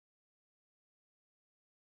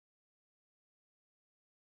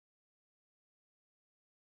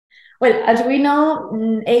Well, as we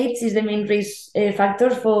know, age is the main risk factor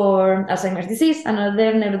for Alzheimer's disease and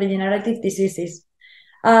other neurodegenerative diseases.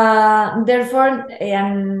 Therefore, a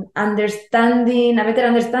better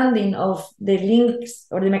understanding of the links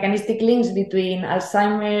or the mechanistic links between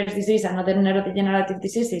Alzheimer's disease and other neurodegenerative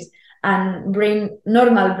diseases and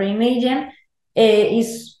normal brain aging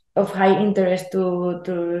is of high interest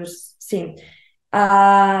to see.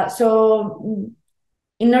 So,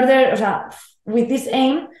 with this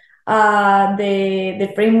aim,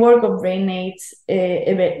 the framework of brain age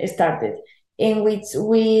started, in which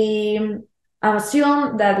we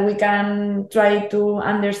assume that we can try to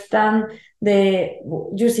understand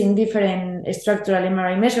using different structural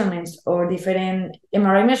MRI measurements or different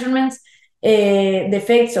MRI measurements, the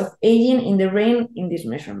effects of aging in the brain in these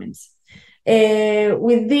measurements.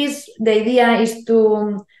 With this, the idea is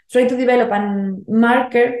to try to develop a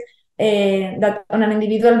marker that on an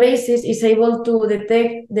individual basis is able to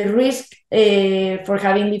detect the risk for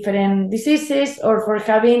having different diseases or for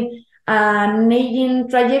having an aging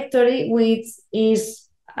trajectory which is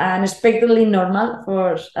unexpectedly normal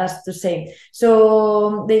for us to say.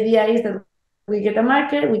 So the idea is that we get a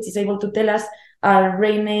marker which is able to tell us our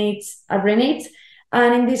brain age.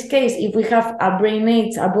 And in this case, if we have a brain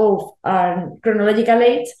age above our chronological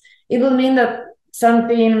age, it will mean that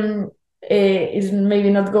something is maybe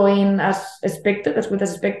not going as expected, as good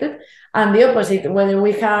as expected, and the opposite, whether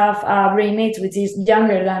we have a brain age which is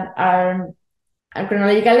younger than our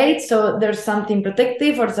chronological age, so there's something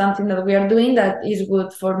protective or something that we are doing that is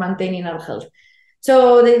good for maintaining our health.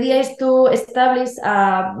 So the idea is to establish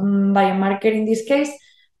a biomarker in this case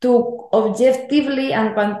to objectively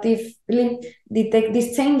and quantitatively detect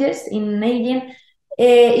these changes in aging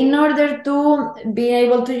in order to be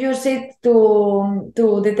able to use it to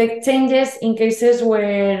detect changes in cases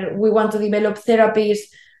where we want to develop therapies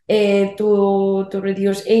to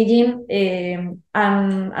reduce aging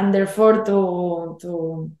and therefore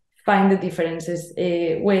to find the differences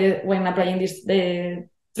when applying these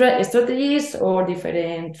strategies or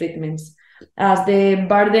different treatments. As the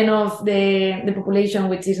burden of the population,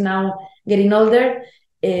 which is now getting older,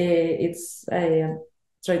 it's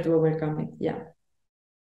try to overcome it. Yeah.